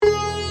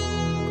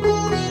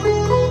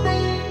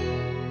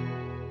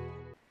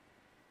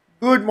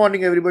Good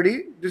morning,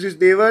 everybody. This is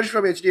Devarsh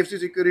from HDFC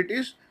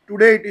Securities.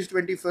 Today it is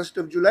 21st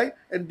of July,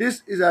 and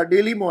this is our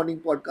daily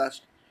morning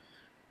podcast.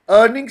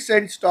 Earnings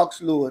sent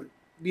stocks lower.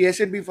 The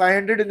S&P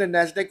 500 and the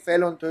Nasdaq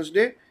fell on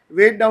Thursday,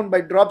 weighed down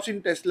by drops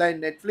in Tesla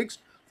and Netflix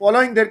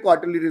following their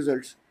quarterly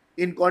results.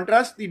 In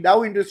contrast, the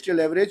Dow Industrial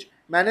Average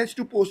managed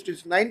to post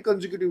its ninth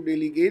consecutive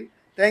daily gain,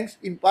 thanks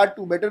in part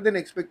to better than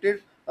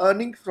expected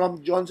earnings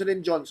from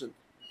Johnson & Johnson.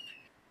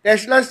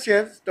 Tesla's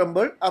shares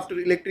stumbled after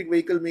electric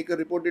vehicle maker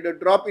reported a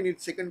drop in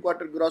its second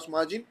quarter gross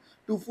margin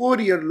to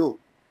 4-year low,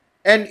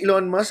 and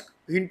Elon Musk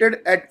hinted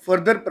at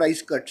further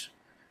price cuts.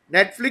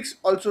 Netflix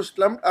also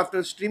slumped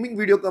after streaming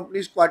video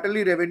company's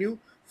quarterly revenue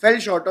fell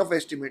short of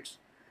estimates.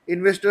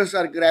 Investors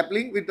are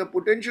grappling with the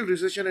potential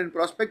recession and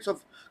prospects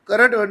of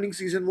current earnings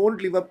season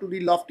won't live up to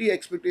the lofty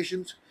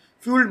expectations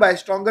fueled by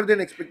stronger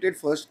than expected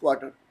first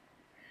quarter.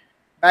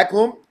 Back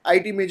home,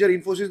 IT major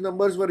Infosys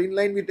numbers were in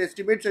line with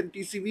estimates and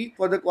TCV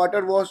for the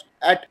quarter was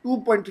at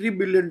 $2.3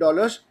 billion.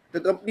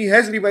 The company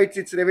has revised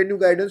its revenue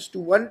guidance to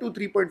 1 to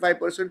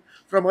 3.5%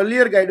 from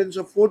earlier guidance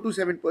of 4 to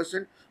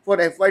 7% for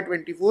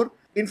FY24.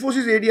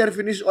 Infosys ADR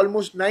finished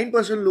almost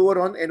 9%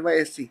 lower on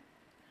NYSE.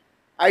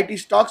 IT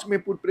stocks may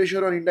put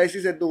pressure on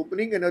indices at the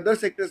opening, and other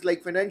sectors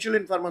like financial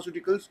and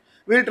pharmaceuticals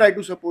will try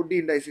to support the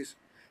indices.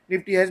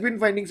 Nifty has been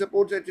finding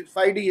supports at its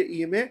 5-day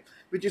EMA,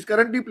 which is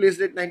currently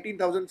placed at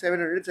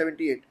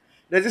 19,778.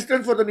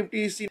 Resistance for the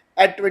Nifty is seen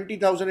at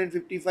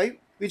 20,055,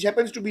 which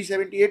happens to be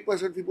 78%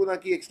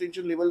 Fibonacci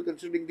extension level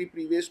considering the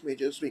previous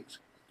major swings.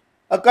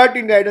 A cut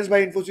in guidance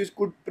by Infosys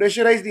could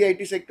pressurize the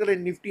IT sector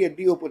and Nifty at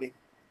the opening.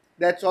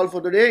 That's all for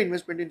the day.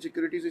 Investment in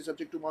securities is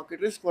subject to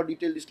market risk. For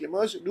detailed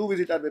disclaimers, do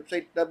visit our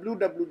website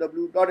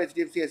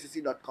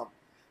www.hdfcsec.com.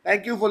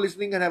 Thank you for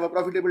listening and have a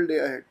profitable day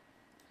ahead.